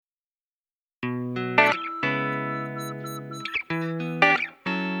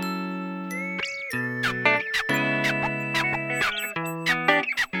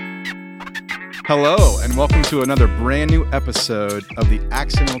Hello, and welcome to another brand new episode of the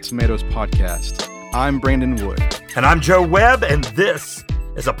Accidental Tomatoes podcast. I'm Brandon Wood. And I'm Joe Webb, and this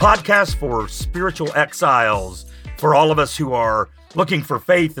is a podcast for spiritual exiles, for all of us who are looking for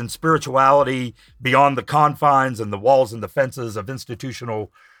faith and spirituality beyond the confines and the walls and the fences of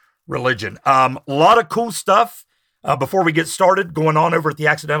institutional religion. A lot of cool stuff before we get started going on over at the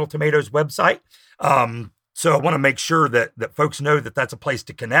Accidental Tomatoes website. So I want to make sure that folks know that that's a place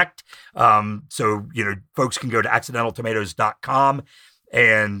to connect. So, folks can go to accidentaltomatoes.com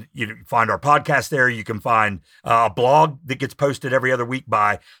and find our podcast there. You can find a blog that gets posted every other week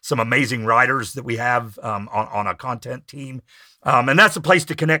by some amazing writers that we have on a content team. And that's a place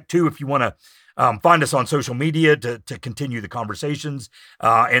to connect too if you want to find us on social media to continue the conversations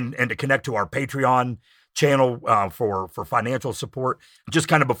and to connect to our Patreon channel for financial support. Just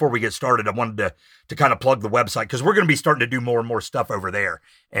kind of before we get started, I wanted to kind of plug the website because we're going to be starting to do more and more stuff over there,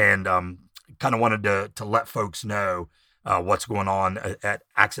 and kind of wanted to let folks know what's going on at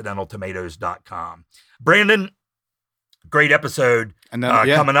accidentaltomatoes.com. Brandon, great episode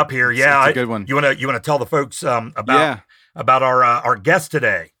coming up here. It's a good one. You want to tell the folks about our guest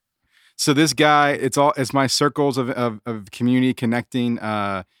today? So this guy, it's my circles of community connecting.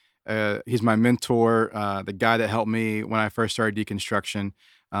 He's my mentor, the guy that helped me when I first started deconstruction.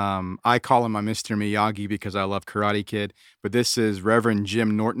 I call him my Mr. Miyagi because I love Karate Kid, but this is Reverend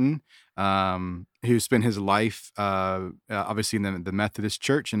Jim Norton, who spent his life, obviously in the Methodist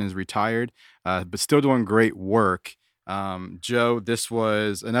Church and is retired, but still doing great work. Joe, this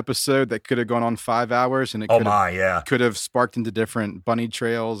was an episode that could have gone on 5 hours, and it could have sparked into different bunny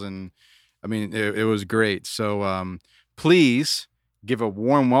trails, and I mean, it was great. So please give a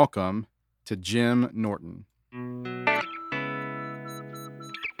warm welcome to Jim Norton.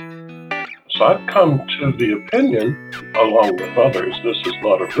 So I've come to the opinion, along with others, this is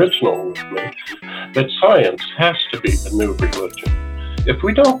not original with me, that science has to be the new religion. If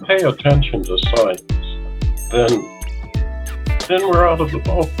we don't pay attention to science, then we're out of the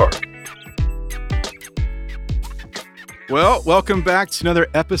ballpark. Well, welcome back to another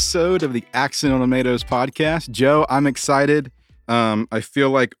episode of the Accidental Tomatoes podcast. Joe, I'm excited. I feel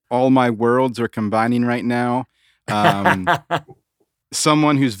like all my worlds are combining right now.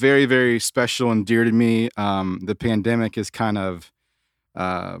 Someone who's very, very special and dear to me. The pandemic is kind of,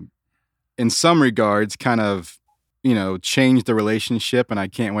 in some regards, changed the relationship, and I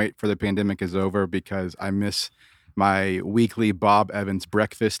can't wait for the pandemic is over because I miss my weekly Bob Evans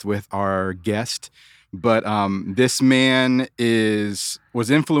breakfast with our guest. But this man was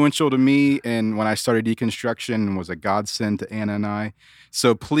influential to me, and when I started deconstruction, and was a godsend to Anna and I.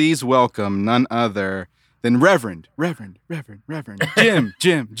 So please welcome none other than Reverend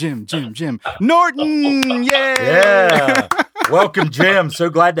Jim Norton. Yeah. Welcome, Jim. So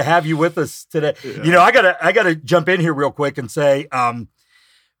glad to have you with us today. Yeah. I gotta jump in here real quick and say,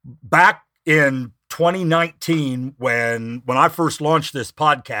 back in 2019, when I first launched this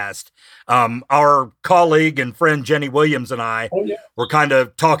podcast, our colleague and friend Jenny Williams and I were kind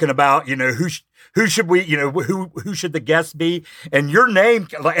of talking about, who should we, who should the guest be? And your name,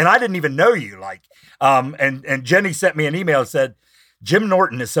 and I didn't even know you, and Jenny sent me an email and said, Jim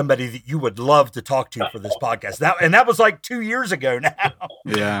Norton is somebody that you would love to talk to for this podcast. That was like 2 years ago now.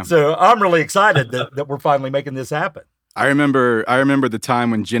 Yeah. So I'm really excited that we're finally making this happen. I remember the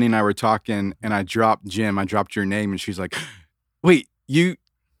time when Jenny and I were talking, and I dropped your name, and she's like, wait, you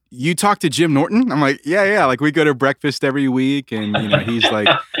talk to Jim Norton? I'm like, yeah. Like, we go to breakfast every week, and he's like,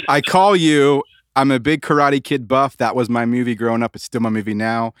 I call you. I'm a big Karate Kid buff. That was my movie growing up. It's still my movie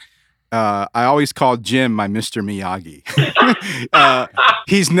now. I always called Jim my Mr. Miyagi.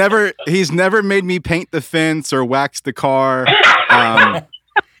 He's never made me paint the fence or wax the car.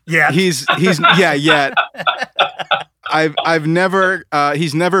 Yeah. He's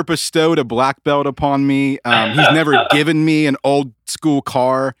never bestowed a black belt upon me. He's never given me an old school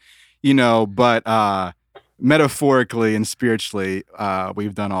car, but metaphorically and spiritually,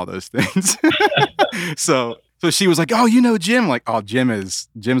 we've done all those things. So she was like, "Oh, Jim." Like, "Oh, Jim's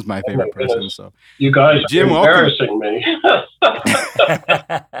my favorite person." So you guys Jim, are embarrassing me.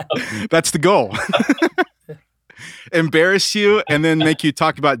 That's the goal. Embarrass you and then make you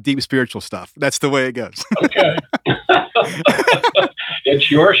talk about deep spiritual stuff. That's the way it goes. Okay. It's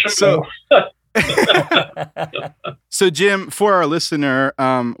your show. So Jim, for our listener,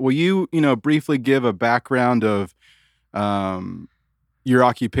 will you, briefly give a background of your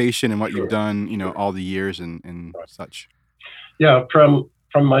occupation and what you've done, all the years and such? Yeah, from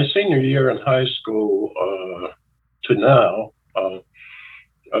my senior year in high school to now,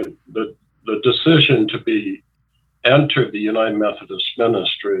 the decision to enter the United Methodist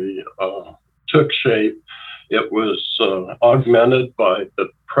Ministry took shape. It was augmented by the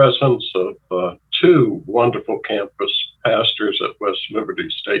presence of two wonderful campus pastors at West Liberty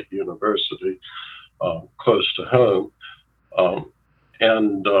State University, close to home.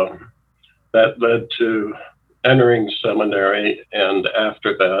 And that led to entering seminary. And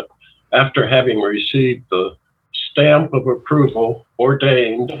after that, after having received the stamp of approval,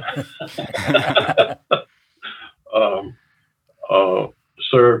 ordained,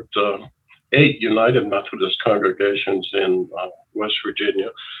 served 8 United Methodist congregations in West Virginia,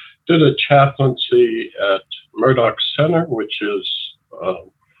 did a chaplaincy at Murdoch Center, which is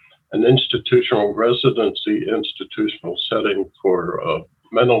an institutional residency, institutional setting for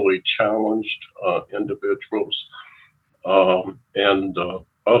mentally challenged individuals, and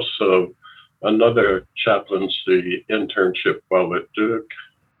also another chaplaincy internship while at Duke,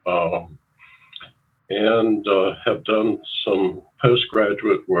 and have done some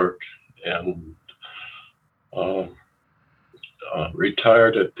postgraduate work, and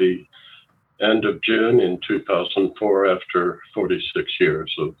retired at the end of June in 2004 after 46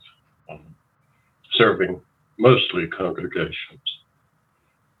 years of serving mostly congregations.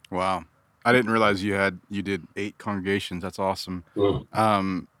 Wow. I didn't realize you did 8 congregations. That's awesome.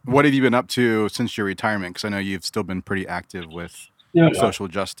 What have you been up to since your retirement? Because I know you've still been pretty active with social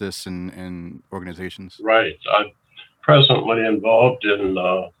justice and organizations. Right. I'm presently involved in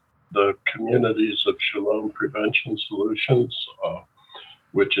the Communities of Shalom Prevention Solutions,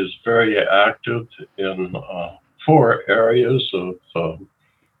 which is very active in 4 areas of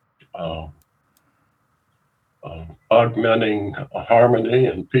augmenting harmony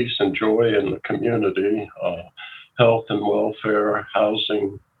and peace and joy in the community, health and welfare,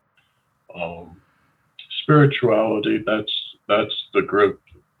 housing, spirituality. That's the group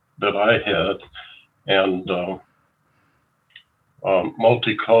that I had, and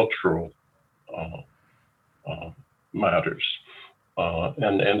multicultural matters.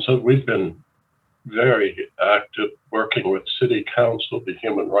 And so we've been very active working with City Council, the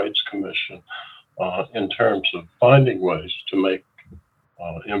Human Rights Commission, in terms of finding ways to make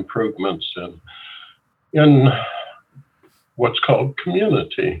improvements in what's called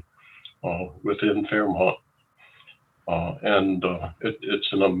community within Fairmont. And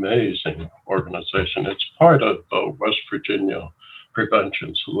it's an amazing organization. It's part of West Virginia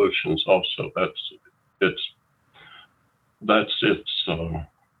Prevention Solutions also. That's its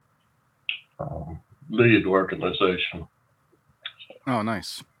lead organization. Oh,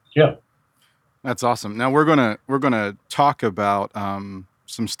 nice. Yeah. That's awesome. Now we're gonna talk about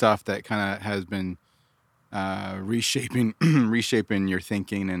some stuff that kind of has been reshaping your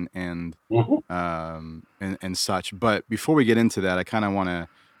thinking and such. But before we get into that, I kind of want to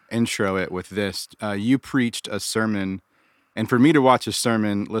intro it with this. You preached a sermon, and for me to watch a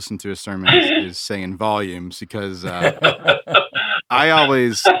sermon, listen to a sermon is saying volumes, because I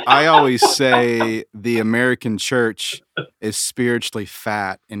always say the American church is spiritually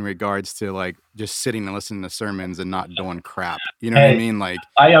fat in regards to like just sitting and listening to sermons and not doing crap. You know what I mean? Like,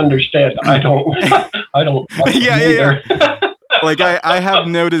 I understand. I don't. Yeah. Like I have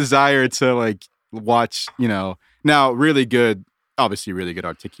no desire to like watch. Now really good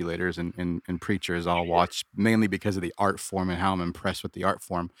articulators and preachers I'll watch mainly because of the art form and how I'm impressed with the art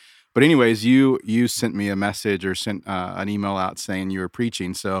form. But anyways, you sent me a message or sent an email out saying you were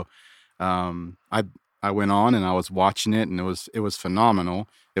preaching. So I went on and I was watching it, and it was phenomenal.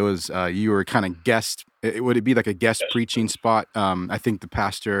 It was you were kind of guest. Would it be like a guest preaching spot? I think the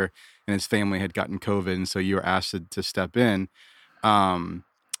pastor and his family had gotten COVID, and so you were asked to step in. And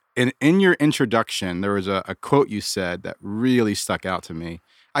in your introduction, there was a quote you said that really stuck out to me.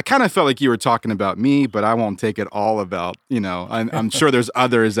 I kind of felt like you were talking about me, but I won't take it all about, I'm sure there's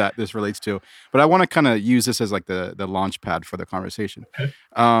others that this relates to, but I want to kind of use this as like the launch pad for the conversation. Okay.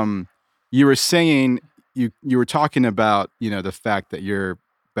 You were saying, you were talking about, the fact that you're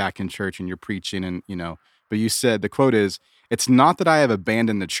back in church and you're preaching and, but you said, the quote is, "It's not that I have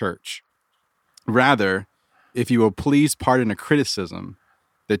abandoned the church. Rather, if you will please pardon a criticism,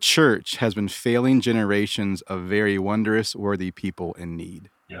 the church has been failing generations of very wondrous, worthy people in need."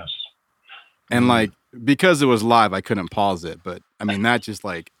 Yes. And like, because it was live, I couldn't pause it. But I mean, that just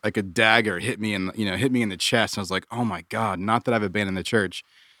like a dagger hit me in the chest. I was like, oh my God, not that I've abandoned the church,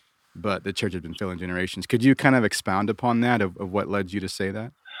 but the church has been failing generations. Could you kind of expound upon that of what led you to say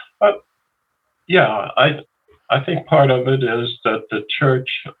that? Yeah, I think part of it is that the church,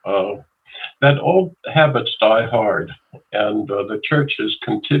 that old habits die hard, and the church is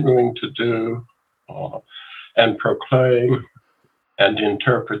continuing to do and proclaim and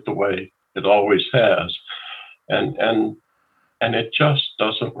interpret the way it always has. And and it just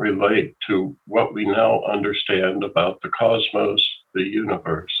doesn't relate to what we now understand about the cosmos, the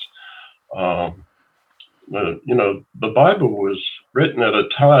universe. The Bible was written at a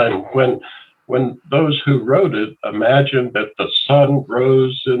time when those who wrote it imagined that the sun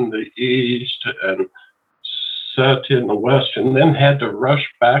rose in the east and set in the west, and then had to rush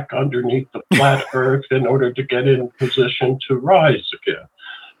back underneath the flat earth in order to get in position to rise again.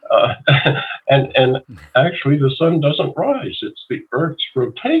 And actually, the sun doesn't rise. It's the Earth's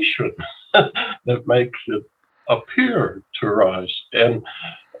rotation that makes it appear to rise. And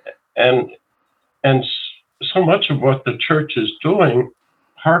so much of what the church is doing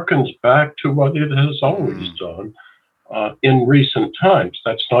harkens back to what it has always done in recent times.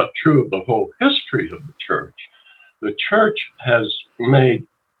 That's not true of the whole history of the church. The church has made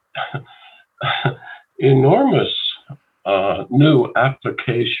enormous new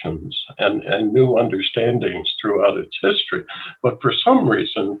applications and new understandings throughout its history. But for some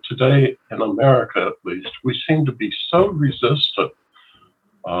reason, today in America at least, we seem to be so resistant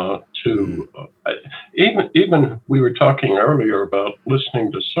to even we were talking earlier about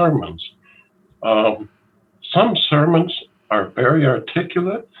listening to sermons. Some sermons are very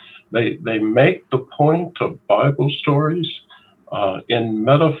articulate. They make the point of Bible stories in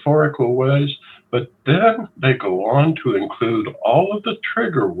metaphorical ways, but then they go on to include all of the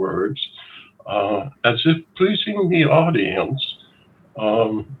trigger words as if pleasing the audience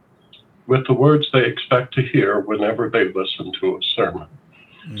with the words they expect to hear whenever they listen to a sermon.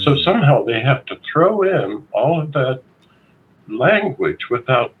 So somehow they have to throw in all of that language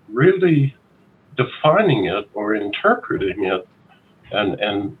without really defining it or interpreting it,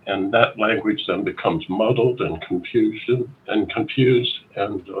 and that language then becomes muddled and confused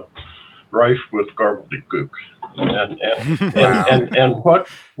and rife with gobbledygook. And what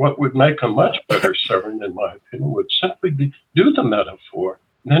would make a much better sermon, in my opinion, would simply be do the metaphor,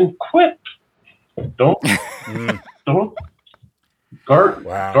 then quit. Don't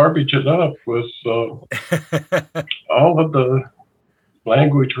garbage it up with all of the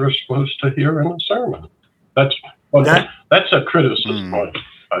language we're supposed to hear in a sermon. That's a criticism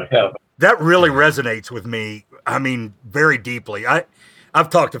I have. That really resonates with me. I mean, very deeply. I've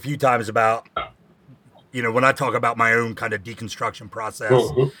talked a few times about, when I talk about my own kind of deconstruction process,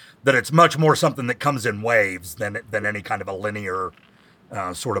 that it's much more something that comes in waves than any kind of a linear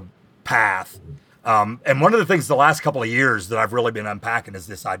sort of path. And one of the things the last couple of years that I've really been unpacking is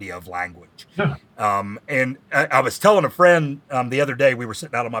this idea of language. Yeah. And I was telling a friend the other day, we were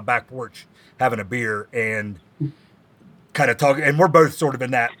sitting out on my back porch having a beer and kind of talking, and we're both sort of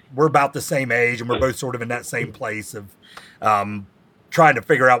we're about the same age, and we're both sort of in that same place of trying to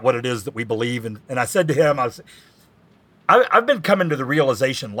figure out what it is that we believe. And I said to him, I've been coming to the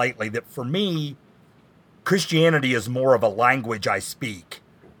realization lately that for me, Christianity is more of a language I speak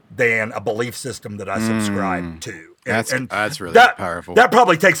than a belief system that I subscribe to. That's really powerful. That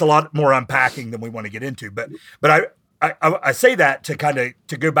probably takes a lot more unpacking than we want to get into. But I say that to kind of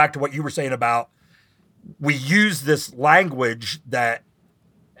to go back to what you were saying about we use this language that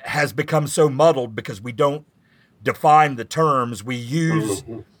has become so muddled because we don't define the terms. We use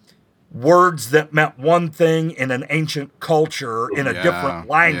words that meant one thing in an ancient culture in a different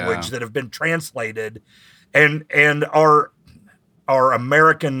language that have been translated, and our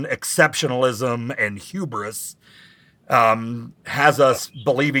American exceptionalism and hubris has us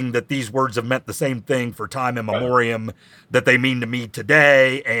believing that these words have meant the same thing for time immemorial that they mean to me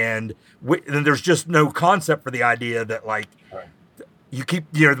today, and there's just no concept for the idea that you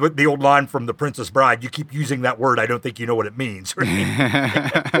keep, the old line from The Princess Bride, you keep using that word, I don't think you know what it means.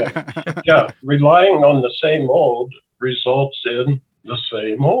 Yeah, relying on the same old results in the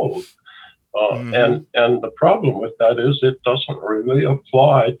same old. And the problem with that is it doesn't really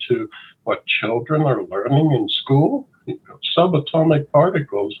apply to what children are learning in school. Subatomic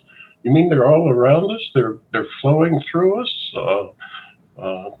particles, you mean they're all around us? They're flowing through us.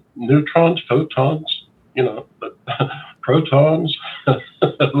 Neutrons, photons, protons,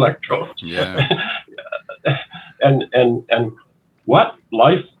 electrons. Yeah. And what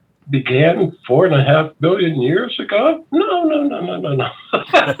life began 4.5 billion years ago? No.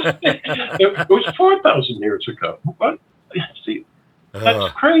 It was 4,000 years ago. What? See,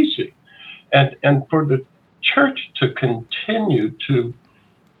 that's crazy. And for the church to continue to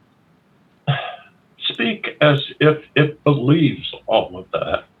speak as if it believes all of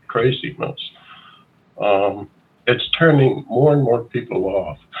that craziness, it's turning more and more people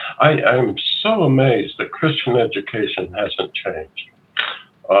off. I'm so amazed that Christian education hasn't changed.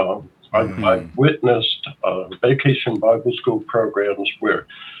 I've witnessed vacation Bible school programs where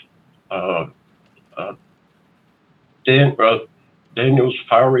Daniel's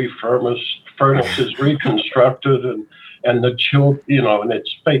fiery furnace is reconstructed, and the children, and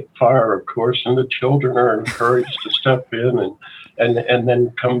it's fake fire, of course, and the children are encouraged to step in and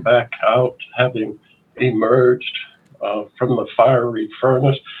then come back out having emerged from the fiery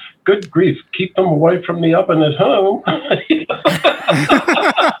furnace. Good grief, keep them away from the oven at home.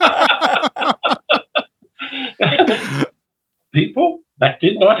 People, that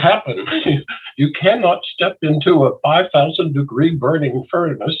did not happen. You cannot step into a 5,000-degree burning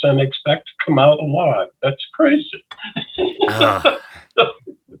furnace and expect to come out alive. That's crazy.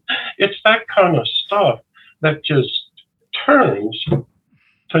 It's that kind of stuff that just turns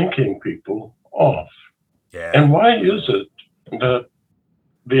thinking people off. Yeah. And why is it that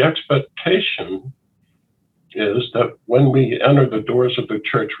the expectation is that when we enter the doors of the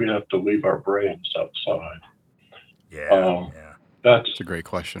church, we have to leave our brains outside? Yeah. That's a great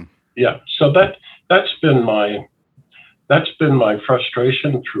question. Yeah. So that's been my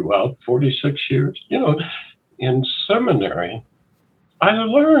frustration throughout 46 years. In seminary, I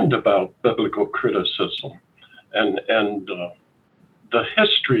learned about biblical criticism and the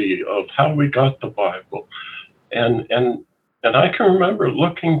history of how we got the Bible, and I can remember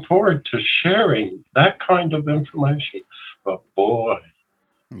looking forward to sharing that kind of information. But boy,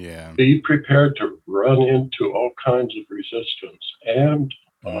 yeah, be prepared to run into all kinds of resistance and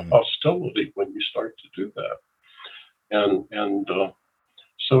hostility when you start to do that. And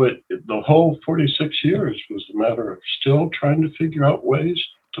so the whole 46 years was a matter of still trying to figure out ways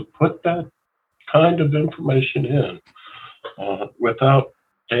to put that kind of information in without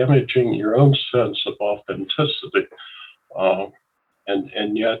damaging your own sense of authenticity,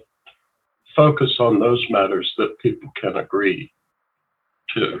 and yet focus on those matters that people can agree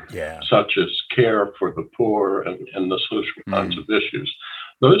to, such as care for the poor and the social kinds of issues.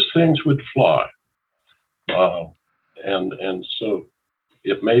 Those things would fly. And so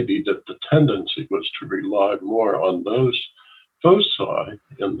it may be that the tendency was to rely more on those foci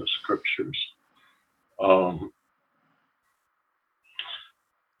in the scriptures.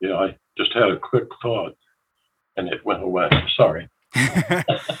 I just had a quick thought and it went away. Sorry.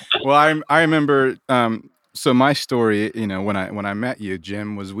 Well, I remember, so my story, when I met you,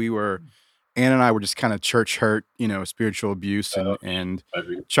 Jim, was Ann and I were just kind of church hurt, spiritual abuse and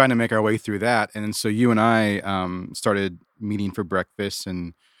trying to make our way through that. And so you and I started meeting for breakfast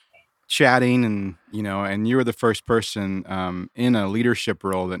and chatting, and you were the first person in a leadership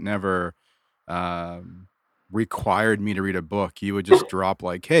role that never required me to read a book. You would just drop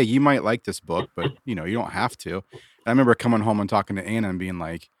like, hey, you might like this book, but you don't have to. And I remember coming home and talking to Anna and being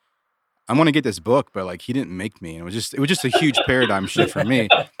like, I want to get this book, but like he didn't make me. And it was just a huge paradigm shift for me.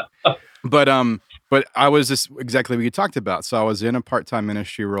 But I was just exactly what you talked about. So I was in a part-time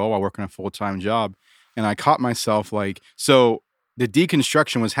ministry role while working a full-time job, and I caught myself so the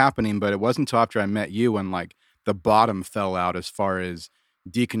deconstruction was happening, but it wasn't until after I met you when like the bottom fell out as far as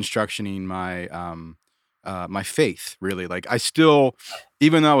deconstructioning my my faith, really. Like I still,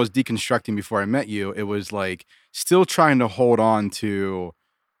 even though I was deconstructing before I met you, it was like still trying to hold on to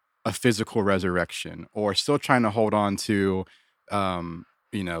a physical resurrection, or still trying to hold on to,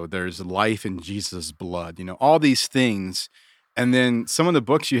 there's life in Jesus' blood, all these things. And then some of the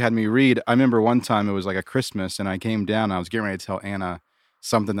books you had me read, I remember one time it was like a Christmas and I came down and I was getting ready to tell Anna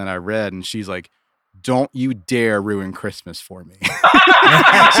something that I read, and she's like, don't you dare ruin Christmas for me.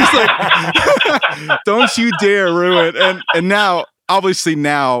 She's like, don't you dare ruin it. And now, obviously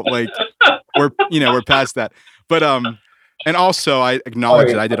like we're past that. But, and also I acknowledge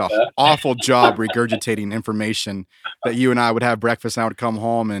that I did an awful job regurgitating information that you and I would have breakfast and I would come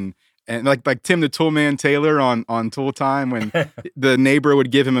home and like Tim the Toolman Taylor on Tool Time, when the neighbor would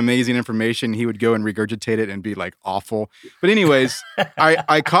give him amazing information, he would go and regurgitate it and be like awful. But anyways,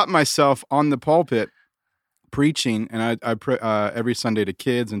 I caught myself on the pulpit preaching, and I every Sunday to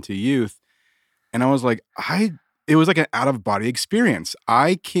kids and to youth, and I was like, it was like an out of body experience.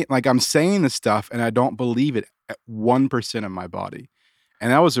 I can't, like, I'm saying this stuff and I don't believe it at 1% of my body.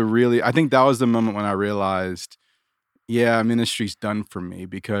 And that was I think that was the moment when I realized, yeah, ministry's done for me,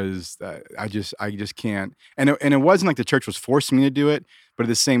 because I just can't. And it wasn't like the church was forcing me to do it, but at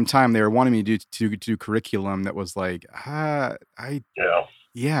the same time, they were wanting me to do curriculum that was like, like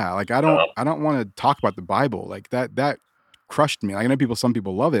I don't want to talk about the Bible. Like that crushed me. Like, I know some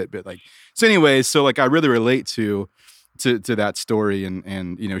people love it, but like, so anyways, so like I really relate to that story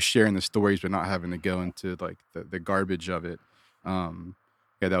and sharing the stories, but not having to go into like the garbage of it. That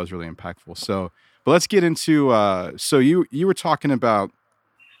was really impactful. So. But let's get into, so you were talking about,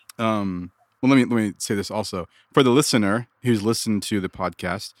 well, let me say this also. For the listener who's listened to the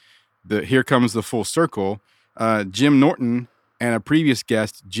podcast, here comes the full circle. Jim Norton and a previous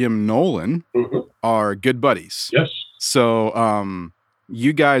guest, Jim Nolan, are good buddies. Yes. So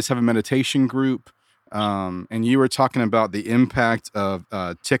you guys have a meditation group, and you were talking about the impact of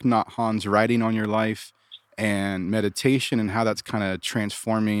Thich Nhat Hanh's writing on your life and meditation and how that's kind of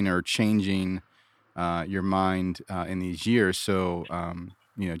transforming or changing your mind in these years. So,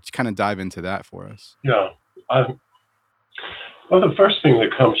 just kind of dive into that for us. Yeah. Well, the first thing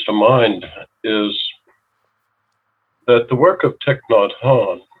that comes to mind is that the work of Thich Nhat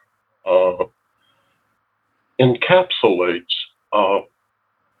Hanh encapsulates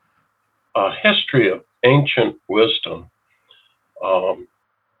a history of ancient wisdom,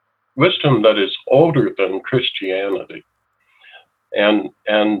 wisdom that is older than Christianity. And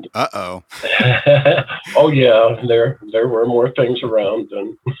oh yeah, there were more things around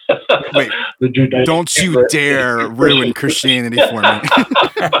than wait. The Judaic. Don't you dare ruin Christianity for me.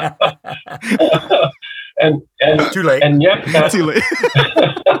 and too late. And yet too late.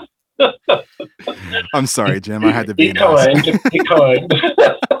 I'm sorry, Jim. I had to be kind. Be kind.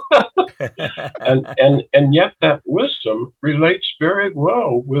 and yet that wisdom relates very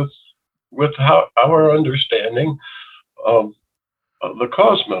well with how our understanding of the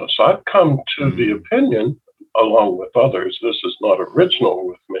cosmos. I've come to the opinion, along with others, this is not original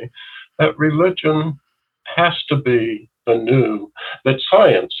with me, that religion has to be that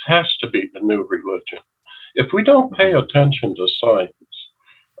science has to be the new religion. If we don't pay attention to science,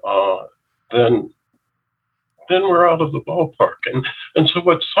 then we're out of the ballpark. And so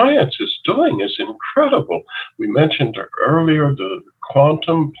what science is doing is incredible. We mentioned earlier the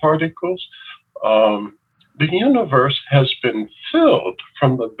quantum particles. The universe has been filled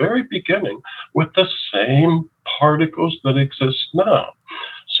from the very beginning with the same particles that exist now.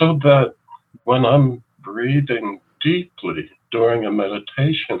 So that when I'm breathing deeply during a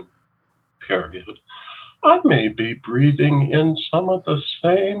meditation period, I may be breathing in some of the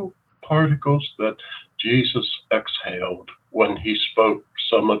same particles that Jesus exhaled when he spoke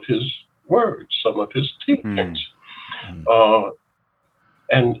some of his words, some of his teachings.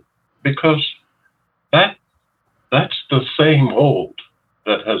 And because that's the same old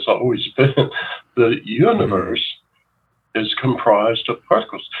that has always been. The universe is comprised of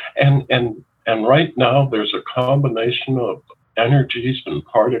particles. And right now there's a combination of energies and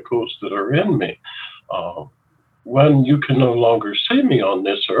particles that are in me. When you can no longer see me on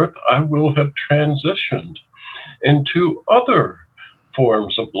this earth, I will have transitioned into other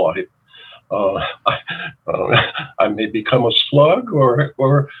forms of life. I may become a slug,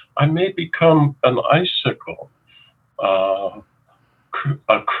 or I may become an icicle,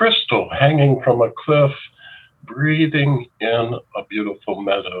 a crystal hanging from a cliff, breathing in a beautiful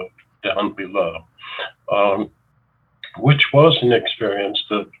meadow down below, which was an experience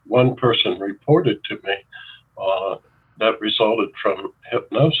that one person reported to me that resulted from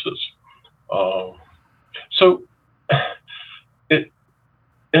hypnosis. So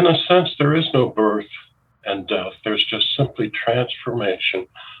in a sense, there is no birth and death. There's just simply transformation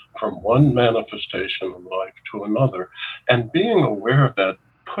from one manifestation of life to another. And being aware of that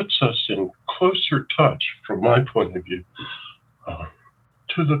puts us in closer touch, from my point of view,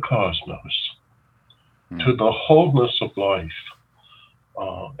 to the cosmos, to the wholeness of life.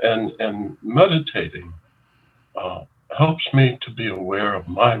 And meditating helps me to be aware of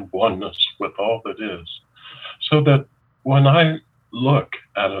my oneness with all that is, so that when I look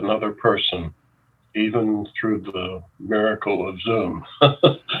at another person, even through the miracle of Zoom,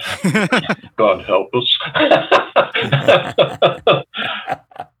 God help us,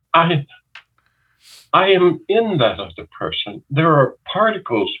 I am in that other person. There are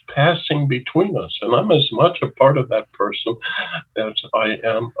particles passing between us, and I'm as much a part of that person as I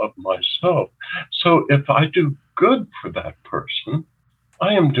am of myself. So if I do good for that person,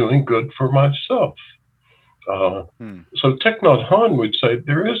 I am doing good for myself. So Thich Nhat Hanh would say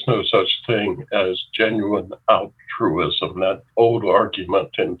there is no such thing as genuine altruism, that old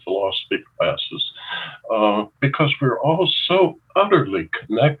argument in philosophy classes, because we're all so utterly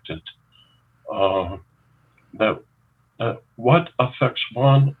connected that what affects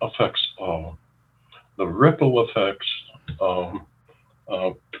one affects all. The ripple effects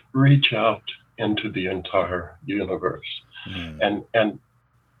reach out into the entire universe. And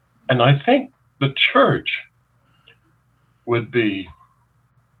I think the church would be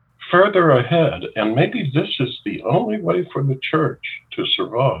further ahead, and maybe this is the only way for the church to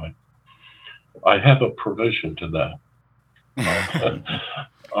survive. I have a provision to that.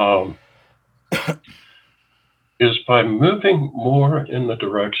 Is by moving more in the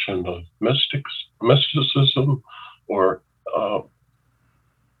direction of mysticism, or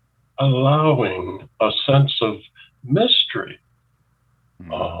allowing a sense of mystery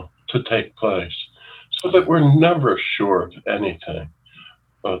to take place, so that we're never sure of anything.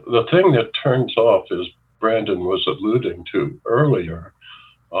 The thing that turns off, as Brandon was alluding to earlier,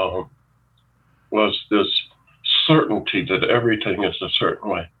 was this certainty that everything is a certain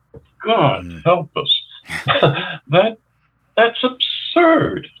way. God help us. That's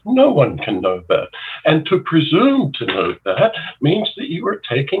absurd. No one can know that. And to presume to know that means that you are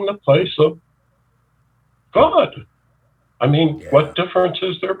taking the place of God. I mean, what difference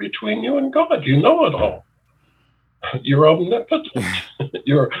is there between you and God? You know it all. You're omnipotent.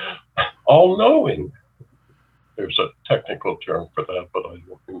 You're all-knowing. There's a technical term for that, but I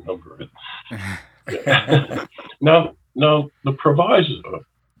don't remember it. Now, the proviso,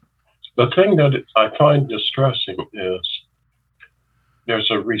 the thing that I find distressing is there's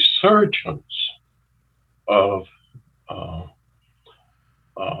a resurgence of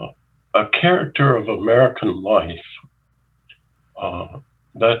a character of American life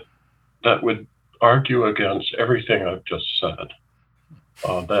that would argue against everything I've just said.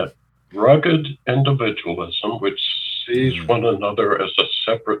 That rugged individualism, which sees one another as a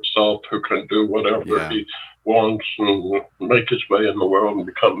separate self who can do whatever he wants and make his way in the world and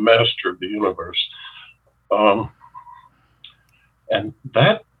become master of the universe. And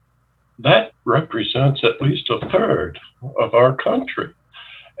that represents at least a third of our country.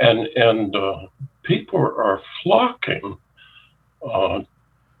 And people are flocking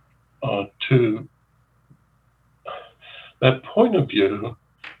to that point of view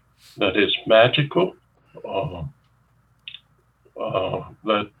that is magical,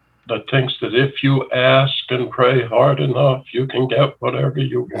 that thinks that if you ask and pray hard enough, you can get whatever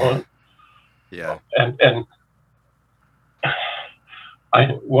you want. Yeah. And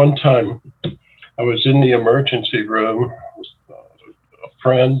one time I was in the emergency room. A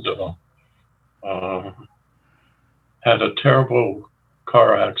friend had a terrible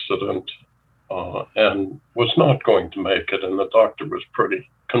car accident and was not going to make it, and the doctor was pretty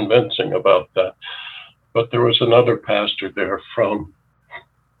convincing about that. But there was another pastor there from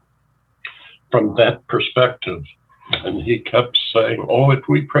that perspective, and he kept saying, "Oh, if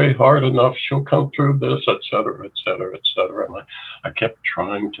we pray hard enough, she'll come through this, et cetera, et cetera, et cetera." And I kept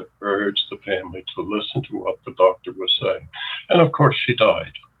trying to urge the family to listen to what the doctor was saying, and of course she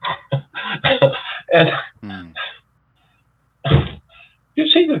died. And you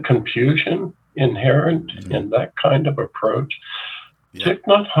see the confusion inherent in that kind of approach. Thich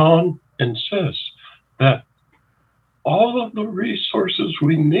Nhat Hanh insists that all of the resources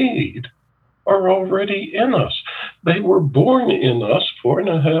we need are already in us. They were born in us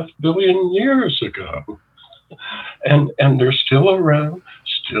 4.5 billion years ago. And they're still around,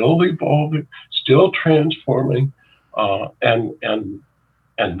 still evolving, still transforming. And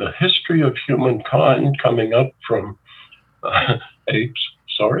the history of humankind coming up from apes,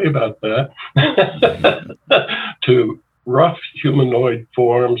 sorry about that, to rough humanoid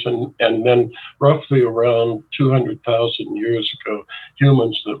forms, and then roughly around 200,000 years ago,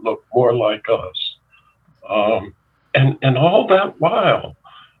 humans that look more like us. And all that while,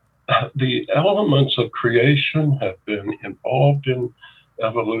 the elements of creation have been involved in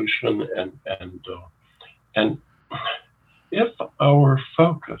evolution, and if our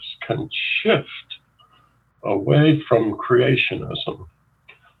focus can shift away from creationism,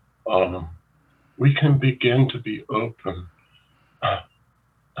 we can begin to be open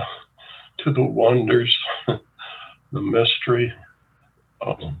to the wonders, the mystery,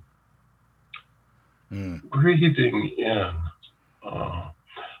 breathing in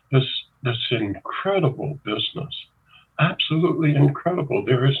this incredible business. Absolutely incredible.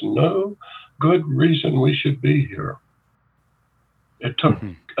 There is no good reason we should be here. It took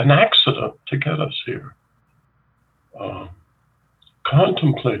an accident to get us here.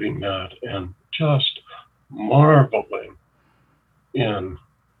 Contemplating that and just marveling in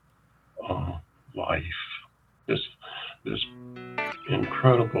life, this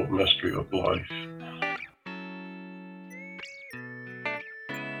incredible mystery of life.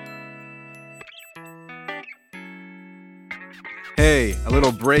 Hey, a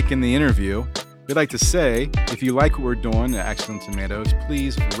little break in the interview. We'd like to say, if you like what we're doing at Excellent Tomatoes,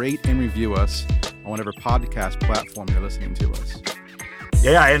 please rate and review us on whatever podcast platform you're listening to us.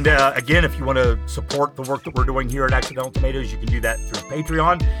 Yeah, and again, if you want to support the work that we're doing here at Accidental Tomatoes, you can do that through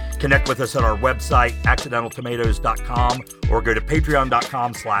Patreon. Connect with us at our website, accidentaltomatoes.com, or go to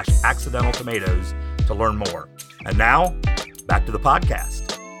patreon.com/accidentaltomatoes to learn more. And now, back to the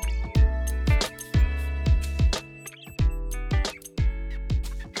podcast.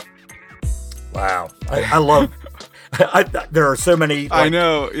 Wow. I love There are so many. I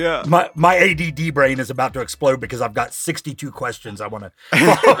know. Yeah. My ADD brain is about to explode because I've got 62 questions I want to.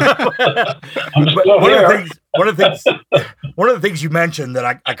 One of the things you mentioned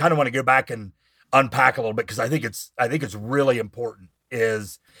that I kind of want to go back and unpack a little bit, because I think it's really important,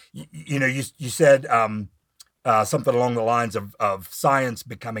 is you said something along the lines of science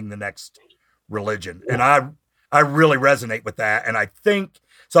becoming the next religion, and I really resonate with that, and I think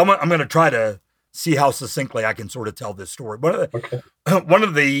so. I'm going to try to see how succinctly I can sort of tell this story. One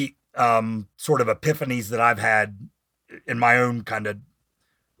of the sort of epiphanies that I've had in my own kind of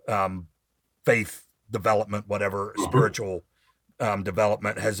faith development, whatever, spiritual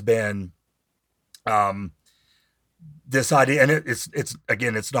development, has been this idea, and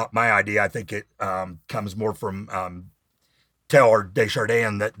it's not my idea. I think it comes more from Teilhard de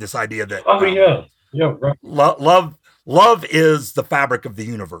Chardin, that this idea that right. love is the fabric of the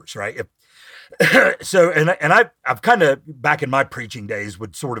universe, right? So, and I've kind of, back in my preaching days,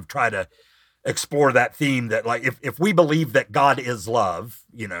 would sort of try to explore that theme that, like, if we believe that God is love,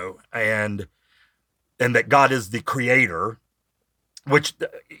 and that God is the creator, which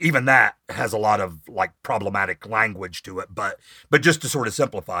even that has a lot of like problematic language to it, but just to sort of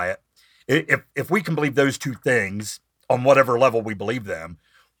simplify it, if we can believe those two things on whatever level we believe them,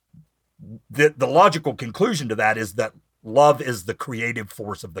 the logical conclusion to that is that love is the creative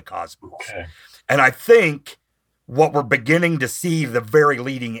force of the cosmos. Okay. And I think what we're beginning to see the very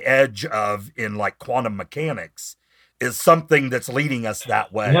leading edge of in like quantum mechanics is something that's leading us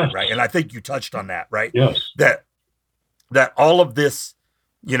that way, yes. right? And I think you touched on that, right? Yes. That all of this,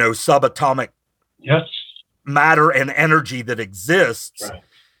 subatomic yes. matter and energy that exists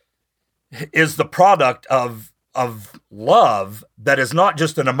Right. is the product of love that is not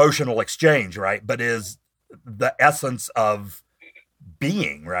just an emotional exchange, right? But is the essence of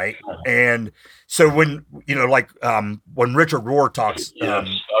being, right? And so when when Richard Rohr talks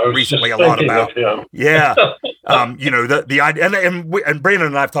recently a lot about the idea, and Brandon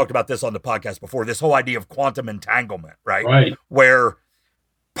and I've talked about this on the podcast before, this whole idea of quantum entanglement, right? Where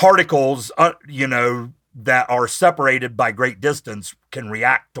particles that are separated by great distance can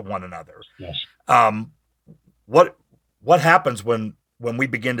react to one another. Yes. What happens when we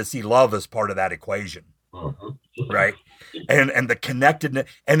begin to see love as part of that equation? Right. And the connectedness,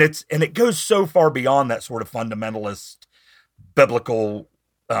 and it goes so far beyond that sort of fundamentalist, biblical,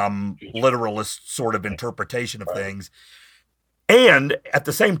 literalist sort of interpretation of things. And at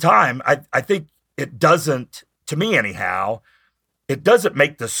the same time, I think it doesn't, to me anyhow, it doesn't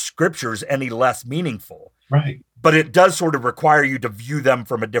make the scriptures any less meaningful. Right. But it does sort of require you to view them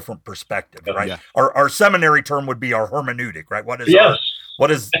from a different perspective, right? Yeah. Our seminary term would be our hermeneutic, right? What is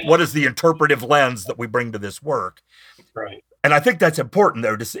the interpretive lens that we bring to this work? Right. And I think that's important,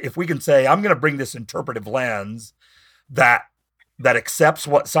 though, if we can say, I'm going to bring this interpretive lens that accepts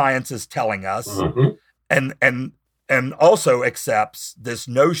what science is telling us, and also accepts this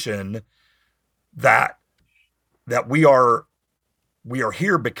notion that we are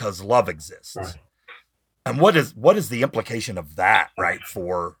here because love exists. Right. And what is the implication of that, right,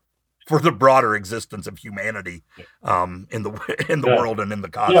 for the broader existence of humanity in the world and in the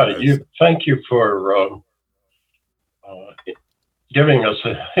cosmos? Yeah, thank you for giving us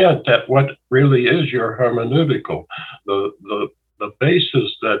a hint at what really is your hermeneutical, the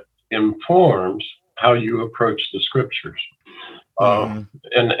basis that informs how you approach the scriptures, and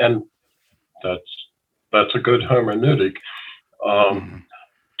that's a good hermeneutic.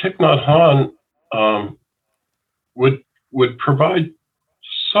 Thich Nhat Hanh would provide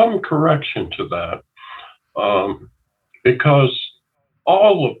some correction to that, because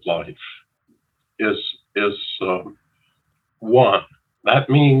all of life is one. That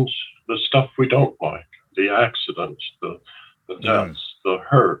means the stuff we don't like, the accidents, the deaths, the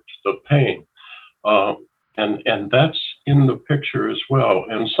hurt, the pain, and that's in the picture as well.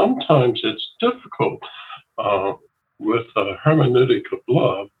 And sometimes it's difficult with a hermeneutic of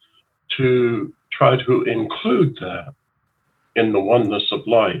love to try to include that in the oneness of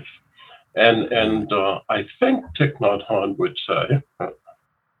life. And I think Thich Nhat Hanh would say,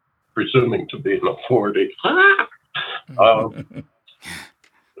 presuming to be an authority,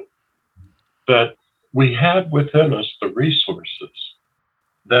 that we have within us the resources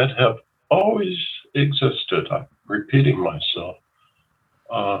that have always existed, I'm repeating myself,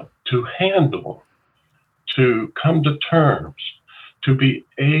 to handle, to come to terms, to be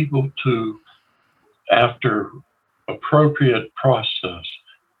able to, after appropriate process,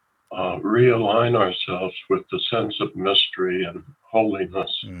 realign ourselves with the sense of mystery and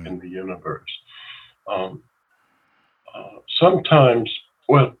holiness in the universe. Sometimes,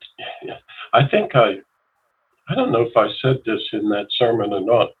 well, I think I I don't know if I said this in that sermon or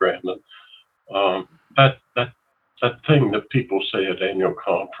not, Brandon. That thing that people say at annual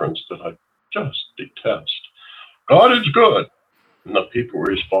conference that I just detest. God is good. And the people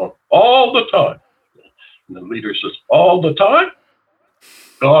respond, all the time. And the leader says, all the time?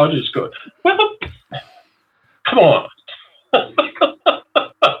 God is good. Well, come on.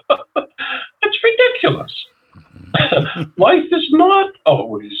 It's ridiculous. Life is not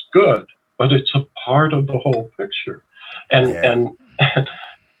always good, but it's a part of the whole picture. And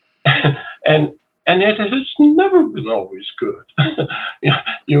it has never been always good.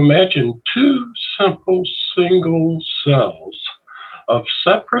 You imagine two simple single cells of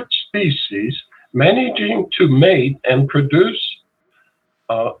separate species managing to mate and produce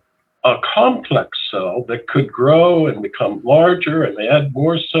a complex cell that could grow and become larger and add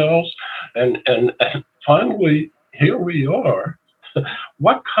more cells. And finally, here we are.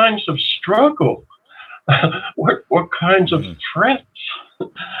 What kinds of struggle, what kinds of threats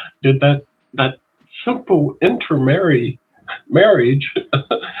did that simple intermarriage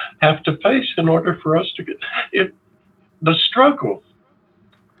have to face in order for us to get it? The struggle.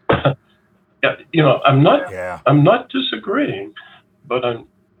 I'm not disagreeing, but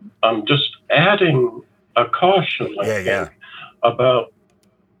I'm just adding a caution, I think, about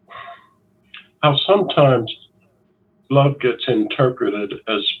how sometimes love gets interpreted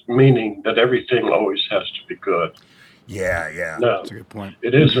as meaning that everything always has to be good. Yeah. No, That's a good point.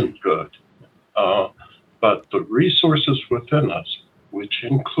 it isn't good. But the resources within us, which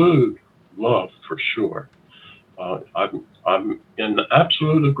include love for sure, I'm in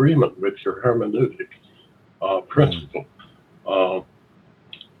absolute agreement with your hermeneutic principle.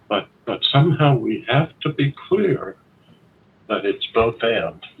 But somehow we have to be clear that it's both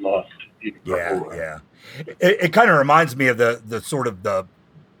and, not either or. Yeah. It kind of reminds me of the sort of the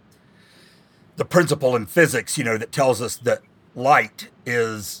principle in physics, that tells us that light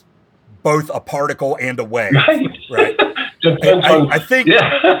is both a particle and a wave. Right. I think.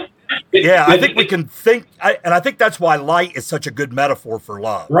 Yeah. I think we can think, and I think that's why light is such a good metaphor for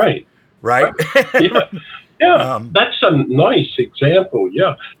love. Right. Yeah, that's a nice example.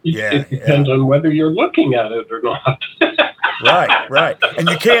 Yeah. It depends on whether you're looking at it or not. Right. And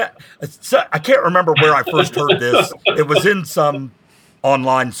I can't remember where I first heard this. It was in some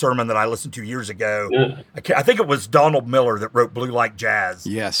online sermon that I listened to years ago. Yeah. I think it was Donald Miller that wrote Blue Like Jazz.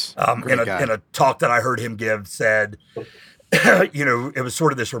 Yes. In a talk that I heard him give, said, it was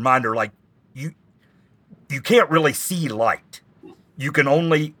sort of this reminder, like you can't really see light. You can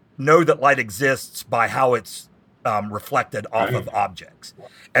only know that light exists by how it's reflected off of objects.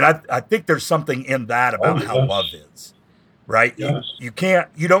 And I think there's something in that about how love is, right? Yes. You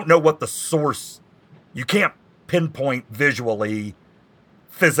don't know what the source, you can't pinpoint physically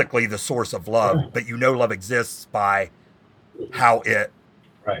the source of love, but love exists by how it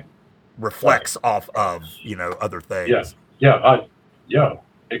reflects off of, other things. Yeah,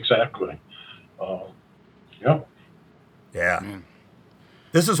 exactly. Yeah. Man.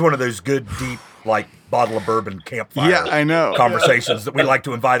 This is one of those good, deep, like bottle of bourbon campfire conversations that we like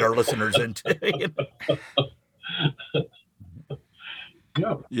to invite our listeners into.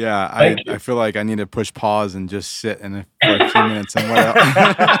 Yeah, I feel like I need to push pause and just sit for a few minutes and what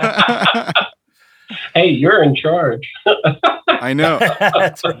else. Hey, you're in charge. I know.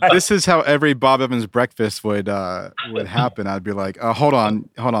 That's right. This is how every Bob Evans breakfast would happen. I'd be like, hold on,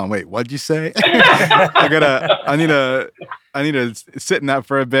 wait, what'd you say? I need to sit in that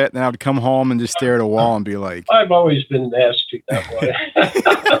for a bit, and I would come home and just stare at a wall and be like, I've always been nasty that way.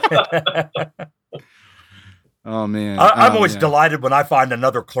 Oh man, I'm always delighted when I find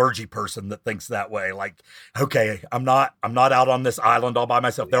another clergy person that thinks that way. Like, okay, I'm not out on this island all by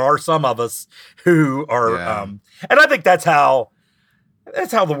myself. There are some of us who are, and I think that's how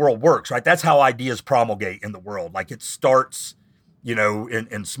the world works, right? That's how ideas promulgate in the world. Like it starts,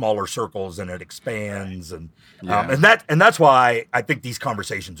 in smaller circles and it expands, and that's why I think these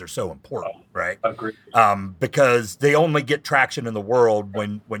conversations are so important, right? Agreed. Because they only get traction in the world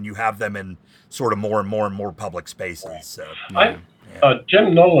when you have them in sort of more and more public spaces. So,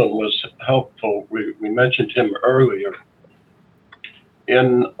 Jim Nolan was helpful. We mentioned him earlier.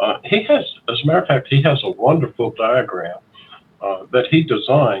 He has, as a matter of fact, he has a wonderful diagram that he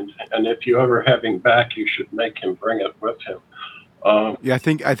designed. And if you ever have him back, you should make him bring it with him. I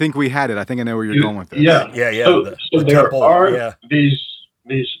think we had it. I think I know where you're going with this. Yeah. So there temple, are these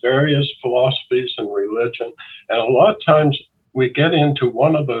various philosophies and religion, and a lot of times we get into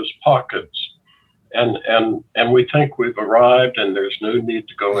one of those pockets. And we think we've arrived and there's no need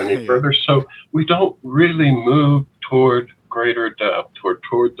to go any further. So we don't really move toward greater depth or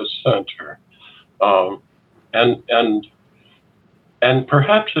toward the center. and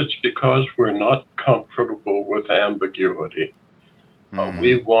perhaps it's because we're not comfortable with ambiguity.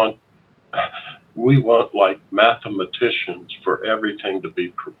 We want, like mathematicians, for everything to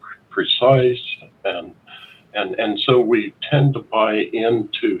be precise, and so we tend to buy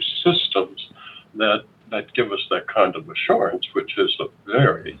into systems that give us that kind of assurance, which is a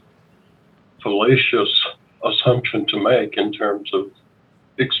very fallacious assumption to make in terms of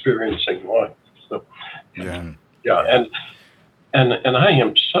experiencing life. So, and I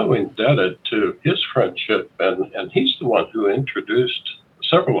am so indebted to his friendship, and he's the one who introduced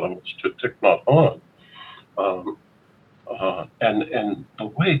several of us to Thich Nhat Hanh. And the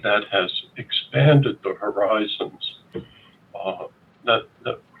way that has expanded the horizons,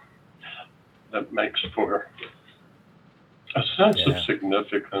 that makes for a sense of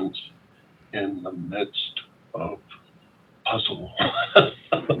significance in the midst of puzzle.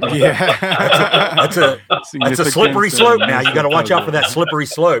 That's a slippery slope. Now you got to watch out for that slippery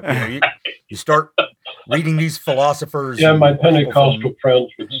slope. You start reading these philosophers. Yeah, my Pentecostal friends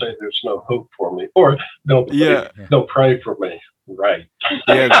would say there's no hope for me, or they'll pray for me. Right.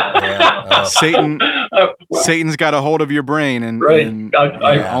 Satan's got a hold of your brain, and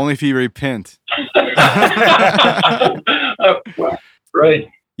only if you repent. Right.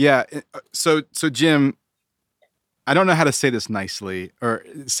 Yeah. So Jim, I don't know how to say this nicely or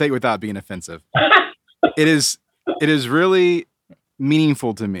say it without being offensive. It is really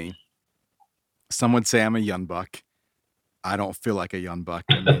meaningful to me. Some would say I'm a young buck. I don't feel like a young buck.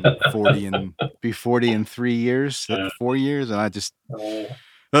 I mean, 40 in 3 years, 4 years, and I just.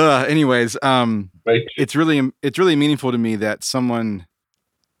 Anyways, it's really meaningful to me that someone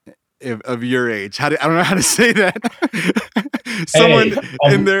of your age. I don't know how to say that. Someone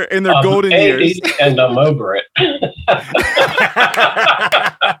in their golden years, and I'm over it.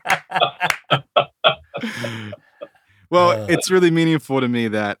 Well, it's really meaningful to me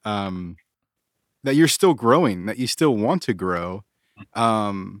that that you're still growing, that you still want to grow.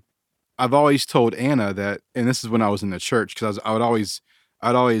 I've always told Anna that, and this is when I was in the church, because I'd always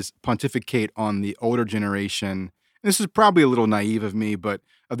pontificate on the older generation. This is probably a little naive of me, but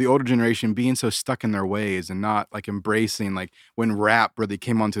of the older generation being so stuck in their ways and not like embracing, like when rap really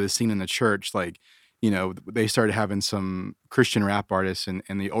came onto the scene in the church, like, they started having some Christian rap artists and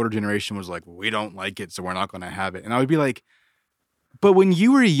the older generation was like, we don't like it, so we're not going to have it. And I would be like, but when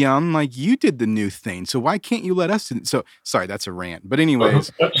you were young, like you did the new thing, so why can't you let us do it? So sorry, that's a rant. But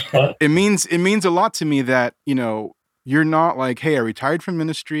anyways, it means a lot to me that, you're not like, hey, I retired from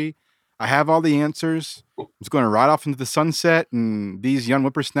ministry. I have all the answers. I'm just going to ride off into the sunset, and these young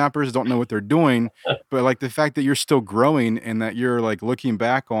whippersnappers don't know what they're doing. But like the fact that you're still growing and that you're like looking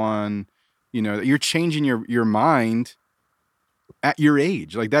back on, that you're changing your mind at your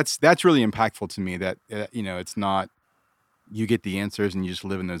age. Like that's really impactful to me that, it's not you get the answers and you just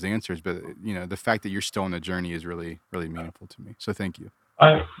live in those answers. But, the fact that you're still on the journey is really, really meaningful to me. So thank you.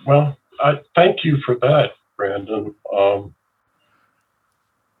 I thank you for that, Brandon.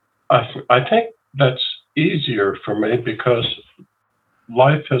 I think that's easier for me because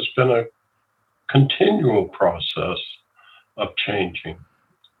life has been a continual process of changing.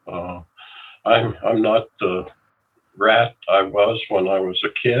 I'm not the rat I was when I was a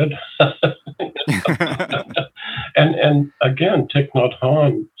kid. and again, Thich Nhat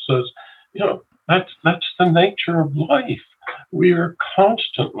Hanh says, that's the nature of life. We are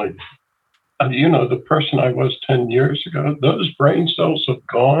constantly, the person I was 10 years ago, those brain cells have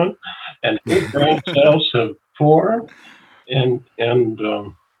gone and new brain cells have formed. And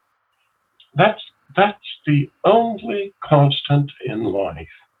that's the only constant in life,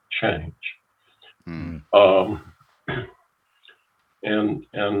 change.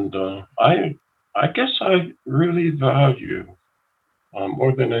 I guess I really value,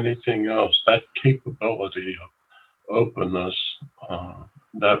 more than anything else, that capability of openness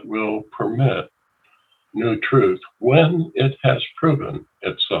that will permit new truth when it has proven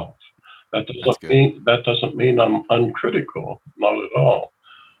itself. That doesn't mean I'm uncritical, not at all.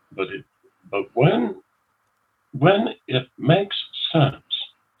 But when it makes sense,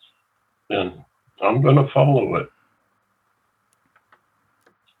 then I'm going to follow it.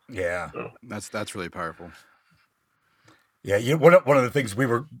 Yeah, that's really powerful. Yeah, one of the things we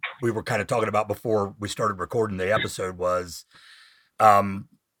were kind of talking about before we started recording the episode was, in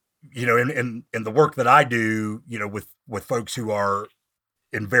the work that I do, with folks who are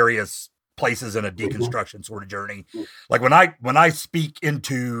in various places in a deconstruction sort of journey. Like when I speak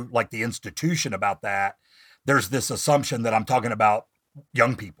into like the institution about that, there's this assumption that I'm talking about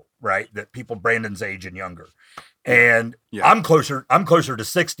young people, right? That people Brandon's age and younger. And Yeah. I'm closer to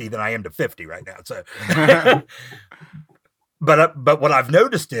 60 than I am to 50 right now. So, but what I've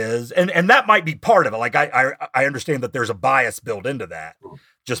noticed is, and that might be part of it. Like I understand that there's a bias built into that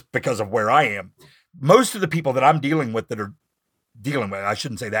just because of where I am. Most of the people that I'm dealing with, I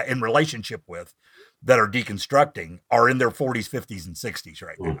shouldn't say that, in relationship with, that are deconstructing are in their 40s, 50s, and 60s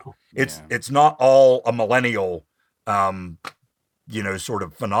right now. It's not all a millennial, sort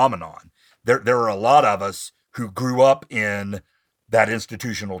of phenomenon. There are a lot of us who grew up in that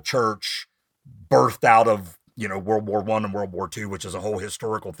institutional church, birthed out of, World War I and World War II, which is a whole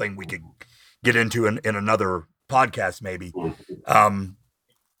historical thing we could get into in another podcast, maybe,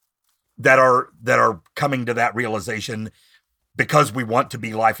 that are coming to that realization because we want to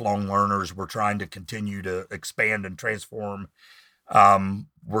be lifelong learners. We're trying to continue to expand and transform.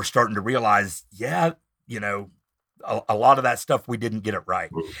 We're starting to realize, a lot of that stuff, we didn't get it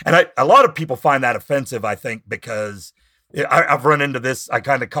right. And a lot of people find that offensive, I think, because I've run into this. I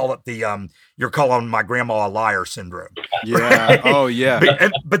kind of call it the you're calling my grandma a liar syndrome. Yeah. Oh, yeah.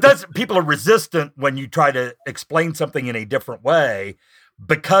 But that's, people are resistant when you try to explain something in a different way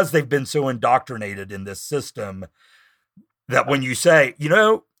because they've been so indoctrinated in this system that when you say,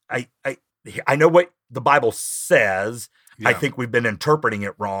 I know what the Bible says. Yeah. I think we've been interpreting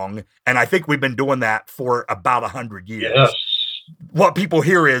it wrong. And I think we've been doing that for about 100 years. Yes. What people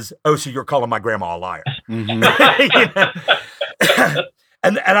hear is, oh, so you're calling my grandma a liar. Mm-hmm.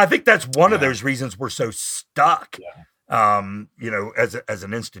 And I think that's one of those reasons we're so stuck, as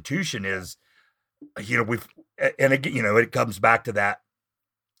an institution is, it comes back to that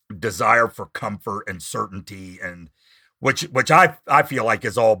desire for comfort and certainty, and which I feel like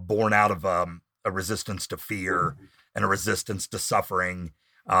is all born out of a resistance to fear and a resistance to suffering.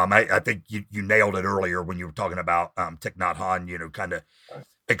 I think you nailed it earlier when you were talking about Thich Nhat Hanh, kind of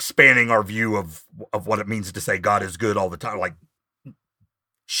expanding our view of what it means to say God is good all the time. Like,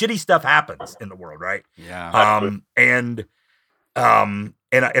 shitty stuff happens in the world, right? Yeah. And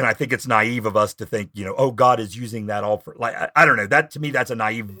I think it's naive of us to think, oh, God is using that all for, like, I don't know. That, to me, that's a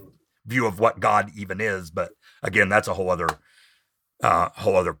naive view of what God even is. But again, that's a whole other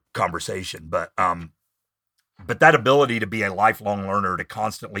conversation. But that ability to be a lifelong learner, to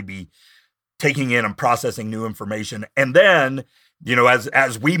constantly be taking in and processing new information. And then,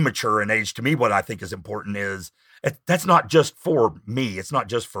 as we mature in age, to me, what I think is important is that's not just for me. It's not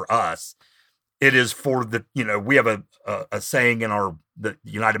just for us. It is for we have a saying in the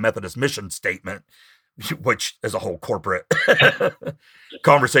United Methodist mission statement, which is a whole corporate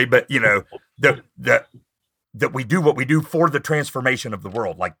conversation, but that we do what we do for the transformation of the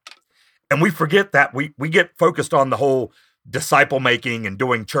world. Like, and we forget that we get focused on the whole disciple making and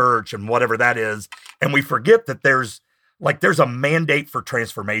doing church and whatever that is. And we forget that there's a mandate for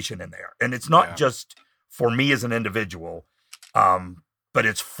transformation in there. And it's not just for me as an individual, but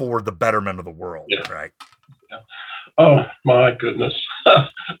it's for the betterment of the world. Yeah. Right. Yeah. Oh my goodness.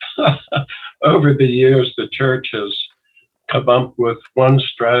 Over the years, the church has come up with one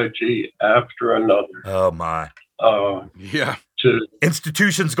strategy after another. Oh my. Yeah. To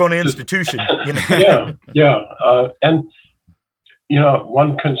institutions going to institution. Yeah. And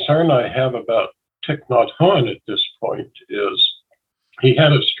one concern I have about Thich Nhat Hanh at this point is he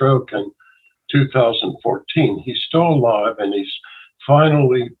had a stroke in 2014. He's still alive, and he's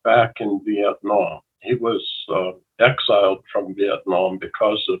finally back in Vietnam. He was exiled from Vietnam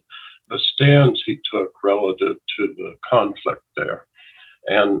because of the stands he took relative to the conflict there,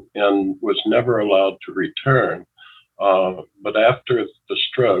 and was never allowed to return. But after the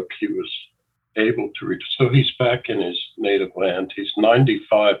stroke, he was able to return. So he's back in his native land. He's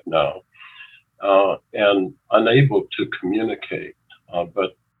 95 now, and unable to communicate.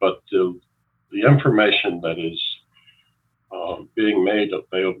 But the information that is being made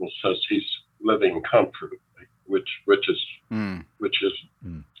available says he's living comfortably, which is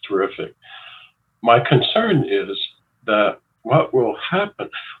terrific. My concern is that what will happen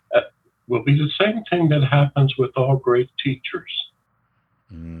will be the same thing that happens with all great teachers.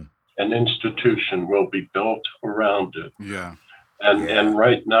 An institution will be built around it. Yeah. And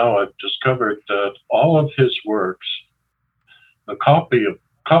right now I've discovered that all of his works, the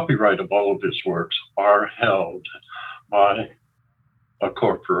copyright of all of his works are held by a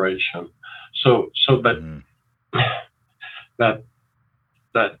corporation. So that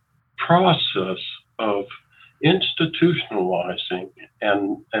process of institutionalizing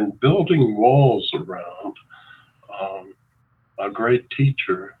and building walls around a great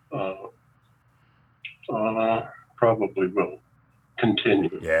teacher probably will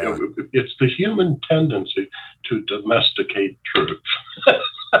continue. Yeah. It's the human tendency to domesticate truth.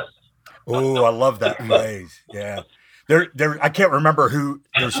 Oh, I love that phrase. Yeah. I can't remember who,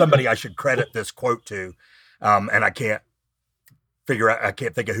 there's somebody I should credit this quote to. And I can't think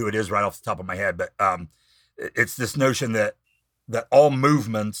of who it is right off the top of my head, but it's this notion that all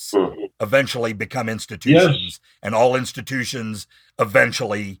movements eventually become institutions, and all institutions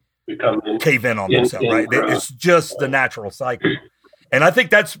eventually cave in on themselves, right? It's just the natural cycle. And I think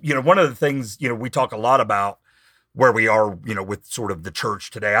that's, one of the things, we talk a lot about where we are, with sort of the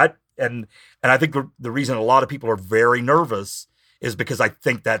church today. And I think the reason a lot of people are very nervous is because I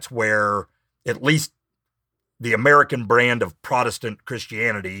think that's where at least the American brand of Protestant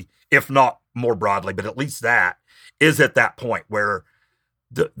Christianity, if not more broadly, but at least that is at that point where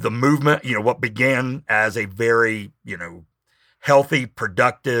the movement, what began as a very, healthy,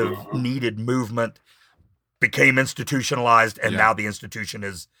 productive, needed movement became institutionalized, and now the institution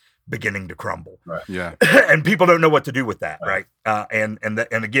is beginning to crumble. Right. Yeah. And people don't know what to do with that, right? And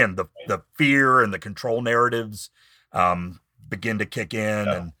again, the fear and the control narratives begin to kick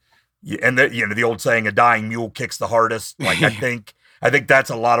in, and the old saying, "A dying mule kicks the hardest." Like I think that's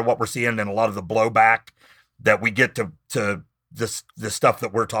a lot of what we're seeing, and a lot of the blowback that we get to the stuff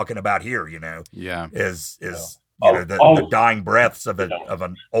that we're talking about here. Is the dying breaths of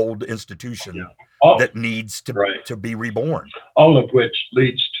an old institution that needs to be reborn. All of which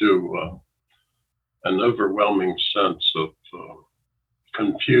leads to an overwhelming sense of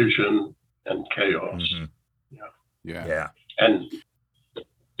confusion and chaos. Mm-hmm. Yeah. And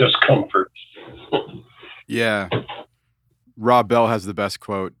discomfort. Yeah. Rob Bell has the best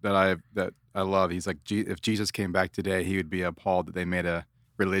quote that I love. He's like, if Jesus came back today, he would be appalled that they made a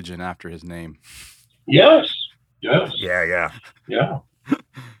religion after his name. Yes. Yeah.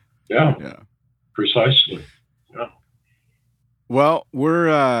 Precisely. Yeah. Well,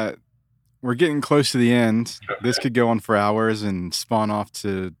 we're getting close to the end. This could go on for hours and spawn off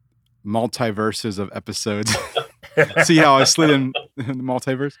to multiverses of episodes. See how I slid in the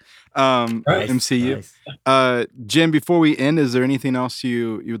multiverse? MCU. Nice. Jim, before we end, is there anything else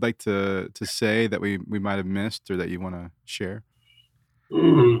you would like to say that we might have missed or that you want to share?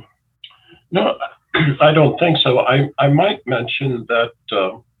 No, I don't think so. I might mention that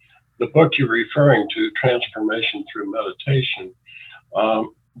the book you're referring to, Transformation Through Meditation,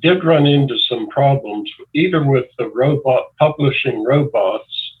 did run into some problems, either with the publishing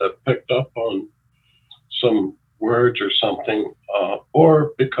robots that picked up on some words or something,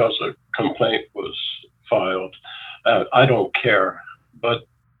 or because a complaint was filed. I don't care, but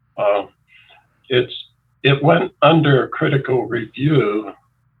it went under critical review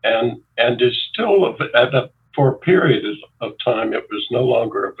and is still for a period of time. It was no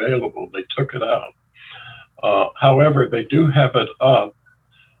longer available. They took it out. However, they do have it up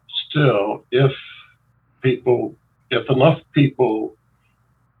still. If enough people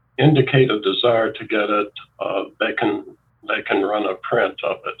indicate a desire to get it, they can run a print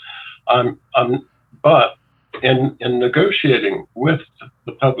of it. But in negotiating with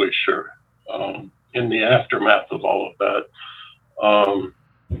the publisher, in the aftermath of all of that,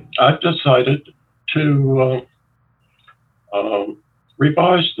 I've decided to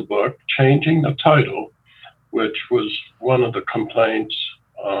revise the book, changing the title, which was one of the complaints.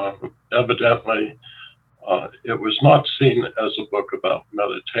 Evidently, it was not seen as a book about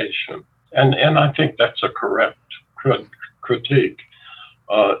meditation. And I think that's a correct critique.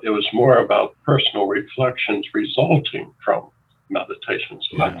 It was more about personal reflections resulting from meditation.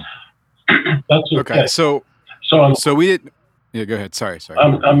 So that's okay. So we did. Yeah, go ahead. Sorry.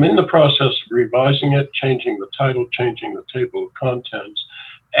 I'm in the process of revising it, changing the title, changing the table of contents,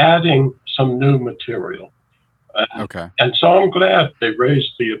 adding some new material. Okay. And so I'm glad they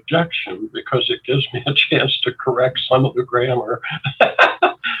raised the objection, because it gives me a chance to correct some of the grammar.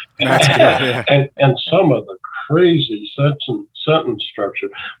 That's good, yeah. and some of the crazy sentence structure.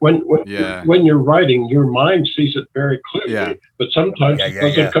 When you're writing, your mind sees it very clearly, but sometimes it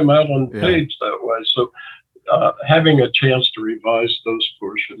doesn't come out on the page that way. So having a chance to revise those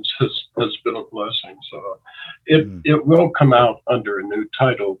portions has been a blessing. So it will come out under a new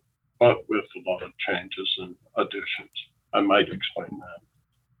title, but with a lot of changes and additions. I might explain that.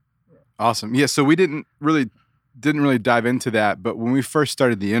 Awesome. Yeah. So we didn't really dive into that, but when we first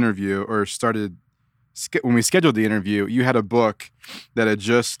started the interview, when we scheduled the interview, you had a book that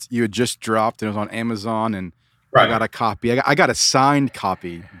you had just dropped, and it was on Amazon, and I got a copy. I got a signed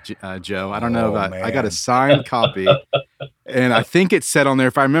copy, Joe. I don't know about. I got a signed copy, and I think it said on there,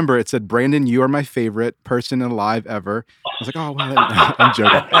 if I remember, it said, "Brandon, you are my favorite person alive ever." I was like, "Oh, wow, I'm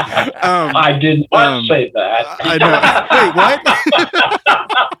joking." I did not say that. I know. Wait, what?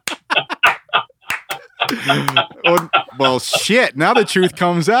 Well, shit. Now the truth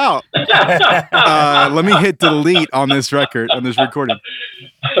comes out. Let me hit delete on this record, on this recording.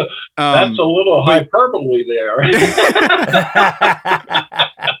 That's a little hyperbole there.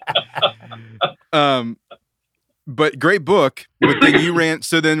 But great book. But then you ran.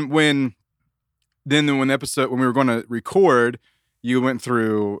 So then when we were going to record, you went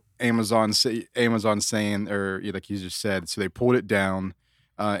through Amazon saying, or like you just said, so they pulled it down.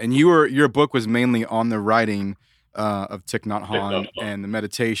 And your book was mainly on the writing of Thich Nhat Hanh and the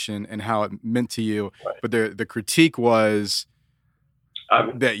meditation and how it meant to you. Right. But the critique was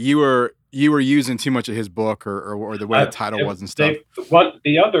that you were using too much of his book or the way the title was and stuff.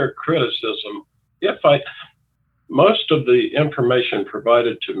 The other criticism, most of the information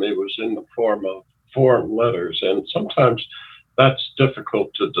provided to me was in the form of form letters, and sometimes that's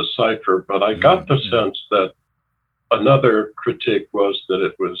difficult to decipher, but I got the sense that another critique was that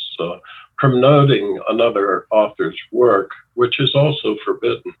it was promoting another author's work, which is also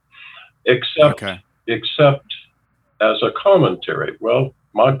forbidden, except as a commentary. Well,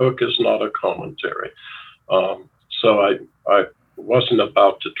 my book is not a commentary. So I wasn't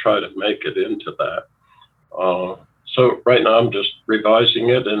about to try to make it into that. So right now I'm just revising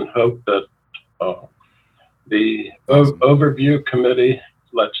it and hope that the overview committee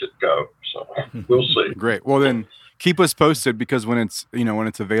lets it go. So we'll see. Great. Well, then keep us posted, because when it's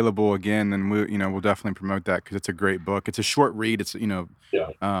available again, then we'll definitely promote that, because it's a great book. It's a short read. It's thank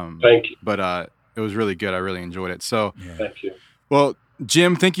you. But it was really good. I really enjoyed it. So thank you. Well,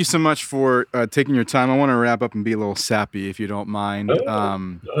 Jim, thank you so much for taking your time. I want to wrap up and be a little sappy, if you don't mind.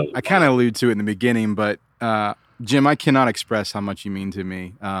 I kind of alluded to it in the beginning, but Jim, I cannot express how much you mean to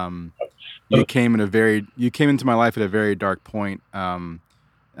me. You came into my life at a very dark point.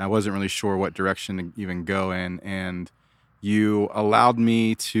 I wasn't really sure what direction to even go in, and you allowed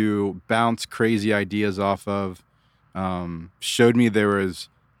me to bounce crazy ideas off of, showed me there was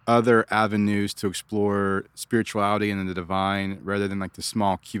other avenues to explore spirituality and the divine rather than like the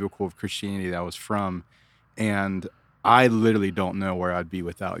small cubicle of Christianity that I was from. And I literally don't know where I'd be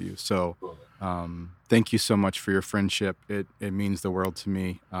without you. So thank you so much for your friendship. It means the world to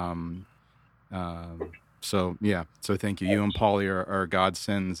me. So thank you. You and Paulie are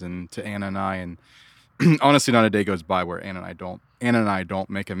godsends, and to Anna and I, and honestly, not a day goes by where Anna and I don't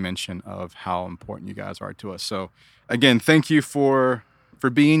make a mention of how important you guys are to us. So again, thank you for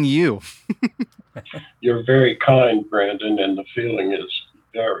being you. You're very kind, Brandon, and the feeling is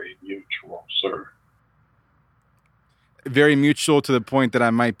very mutual, sir. Very mutual to the point that I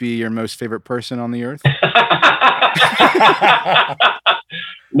might be your most favorite person on the earth.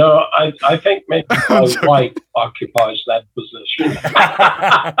 No, I think maybe my wife occupies that position.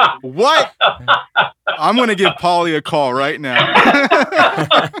 What? I'm going to give Paulie a call right now.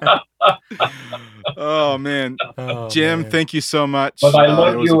 Oh, man. Jim, thank you so much. But I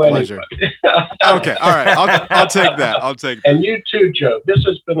love you anyway. Okay, all right. I'll take that. And you too, Joe. This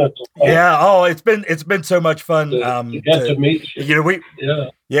has been a delight. Yeah. It's been so much fun. To get to meet you.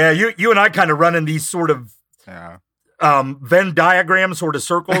 You and I kind of run in these sort of Venn diagram sort of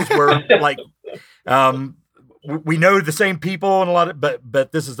circles where like we know the same people and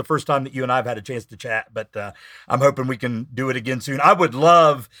but this is the first time that you and I've had a chance to chat, but I'm hoping we can do it again soon. I would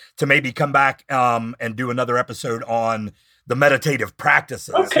love to maybe come back and do another episode on the meditative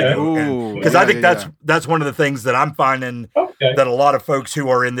practices. Okay. Because I think that's one of the things that I'm finding that a lot of folks who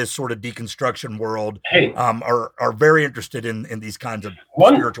are in this sort of deconstruction world are very interested in these kinds of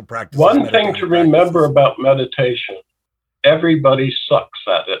spiritual practices. One thing to remember about meditation: everybody sucks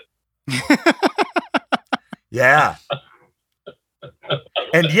at it. Yeah.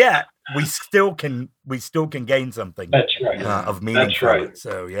 And yet we still can gain something. That's right. Of meaning. That's right. It.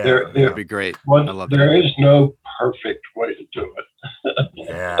 So yeah, that'd be great. I love that. There is no perfect way to do it.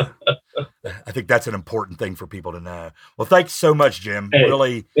 Yeah. I think that's an important thing for people to know. Well, thanks so much, Jim. Hey,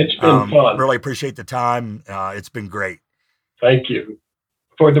 really, it's been fun. Really appreciate the time. It's been great. Thank you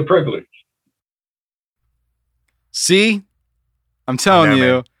for the privilege. See, I'm telling you,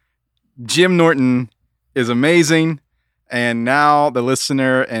 man. Jim Norton is amazing. And now the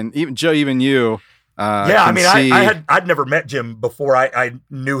listener and even Joe, even you. I'd never met Jim before. I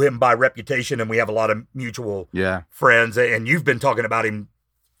knew him by reputation, and we have a lot of mutual friends. And you've been talking about him,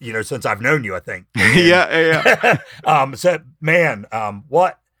 since I've known you, I think. Yeah. So man,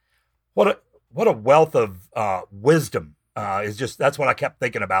 what a wealth of wisdom that's what I kept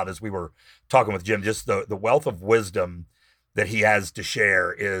thinking about as we were talking with Jim. Just the wealth of wisdom that he has to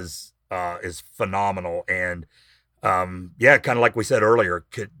share is phenomenal. And kind of like we said earlier,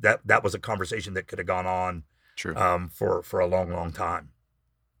 that was a conversation that could have gone on for a long, long time.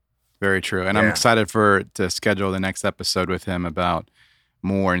 Very true. And I'm excited to schedule the next episode with him about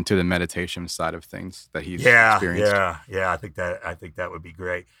more into the meditation side of things that he's experienced. Yeah. I think that would be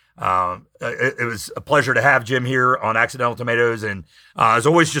great. It was a pleasure to have Jim here on Accidental Tomatoes. And as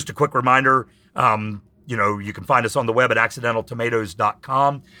always, just a quick reminder, you can find us on the web at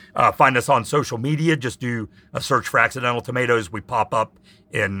accidentaltomatoes.com. Find us on social media. Just do a search for Accidental Tomatoes. We pop up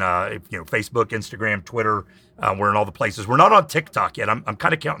in Facebook, Instagram, Twitter. We're in all the places. We're not on TikTok yet. I'm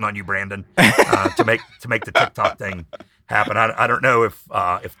kind of counting on you, Brandon, to make the TikTok thing happen. I don't know if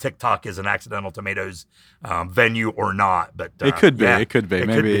TikTok is an Accidental Tomatoes venue or not, but it could be. It could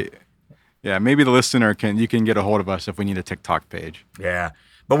be. Maybe the listener you can get a hold of us if we need a TikTok page. Yeah.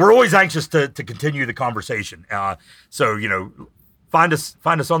 But we're always anxious to continue the conversation. So find us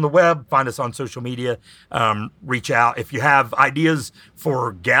on the web, find us on social media, reach out. If you have ideas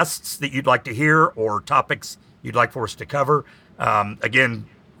for guests that you'd like to hear or topics you'd like for us to cover, again,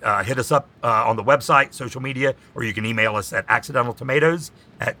 hit us up on the website, social media, or you can email us at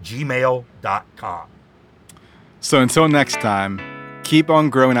accidentaltomatoes@gmail.com. So until next time, keep on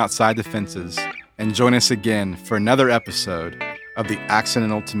growing outside the fences and join us again for another episode of the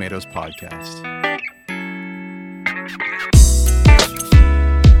Accidental Tomatoes Podcast.